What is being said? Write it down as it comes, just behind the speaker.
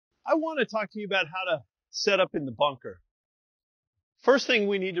I want to talk to you about how to set up in the bunker. First thing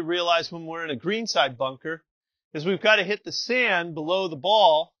we need to realize when we're in a greenside bunker is we've got to hit the sand below the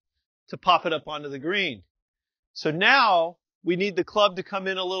ball to pop it up onto the green. So now we need the club to come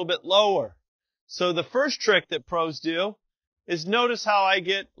in a little bit lower. So the first trick that pros do is notice how I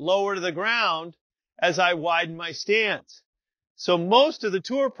get lower to the ground as I widen my stance. So most of the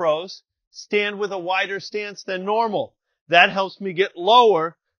tour pros stand with a wider stance than normal. That helps me get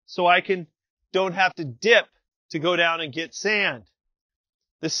lower so I don't have to dip to go down and get sand.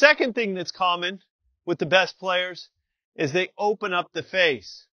 The second thing that's common with the best players is they open up the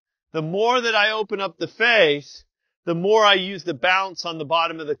face. The more that I open up the face, the more I use the bounce on the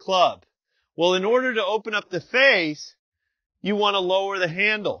bottom of the club. Well, in order to open up the face, you want to lower the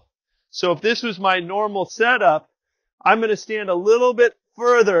handle. So if this was my normal setup, I'm going to stand a little bit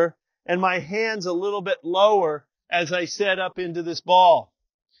further and my hands a little bit lower as I set up into this ball.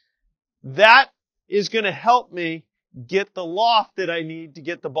 That is going to help me get the loft that I need to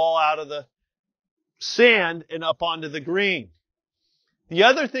get the ball out of the sand and up onto the green. The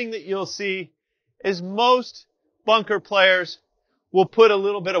other thing that you'll see is most bunker players will put a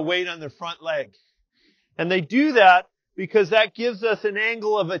little bit of weight on their front leg. And they do that because that gives us an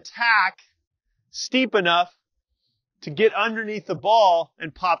angle of attack steep enough to get underneath the ball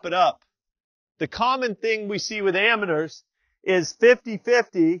and pop it up. The common thing we see with amateurs is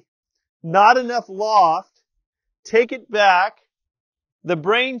 50-50, not enough loft, take it back, the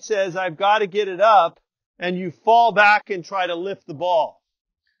brain says I've got to get it up, and you fall back and try to lift the ball.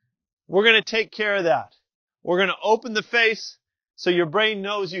 We're going to take care of that. We're going to open the face so your brain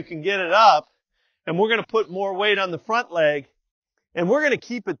knows you can get it up, and we're going to put more weight on the front leg, and we're going to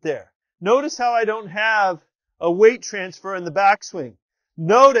keep it there. Notice how I don't have a weight transfer in the backswing.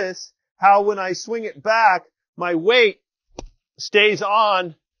 Notice how when I swing it back, my weight stays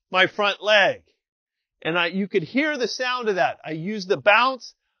on my front leg. And you could hear the sound of that. I used the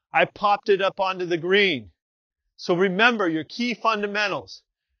bounce. I popped it up onto the green. So remember your key fundamentals.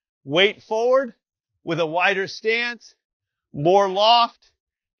 Weight forward with a wider stance, more loft,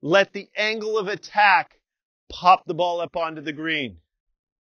 let the angle of attack pop the ball up onto the green.